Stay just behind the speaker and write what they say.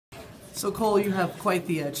So, Cole, you have quite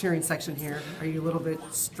the cheering section here. Are you a little bit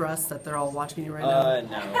stressed that they're all watching you right now?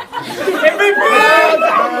 No.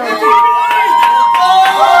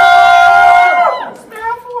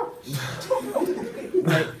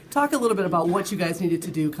 Right. Talk a little bit about what you guys needed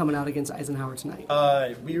to do coming out against Eisenhower tonight.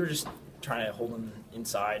 We were just trying to hold them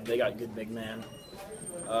inside. They got good big man.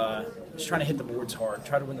 Just trying to hit the boards hard.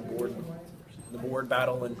 Try to win the board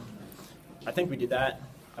battle, and I think we did that.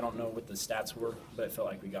 I don't know what the stats were, but it felt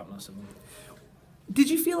like we got most of them. Did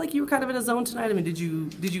you feel like you were kind of in a zone tonight? I mean, did you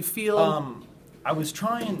feel? I was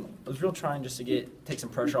real trying just to take some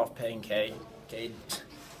pressure off Pay and Cade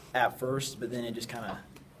at first, but then it just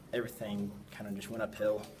everything just went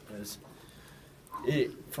uphill.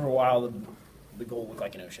 For a while the goal looked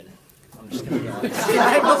like an ocean. I'm just gonna be honest.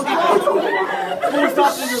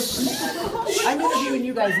 I'm interviewing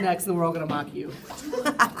you guys next, and we're all gonna mock you.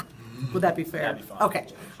 Would that be fair? That'd be fine. Okay.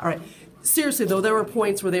 All right. Seriously though, there were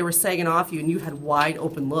points where they were sagging off you, and you had wide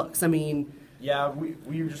open looks. I mean. Yeah, we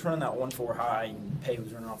were just running that 1-4 high, and Pay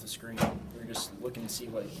was running off the screen. We were just looking to see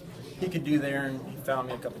what he could do there, and he found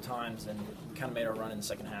me a couple times, and we kind of made our run in the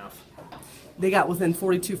second half. They got within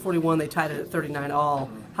 42-41. They tied it at 39 all.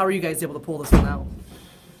 How are you guys able to pull this one out?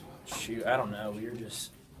 Shoot, I don't know.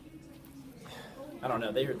 I don't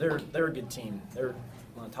know. They're a good team. They're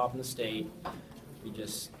on the top of the state.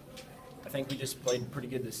 I think we just played pretty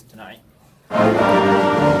good tonight.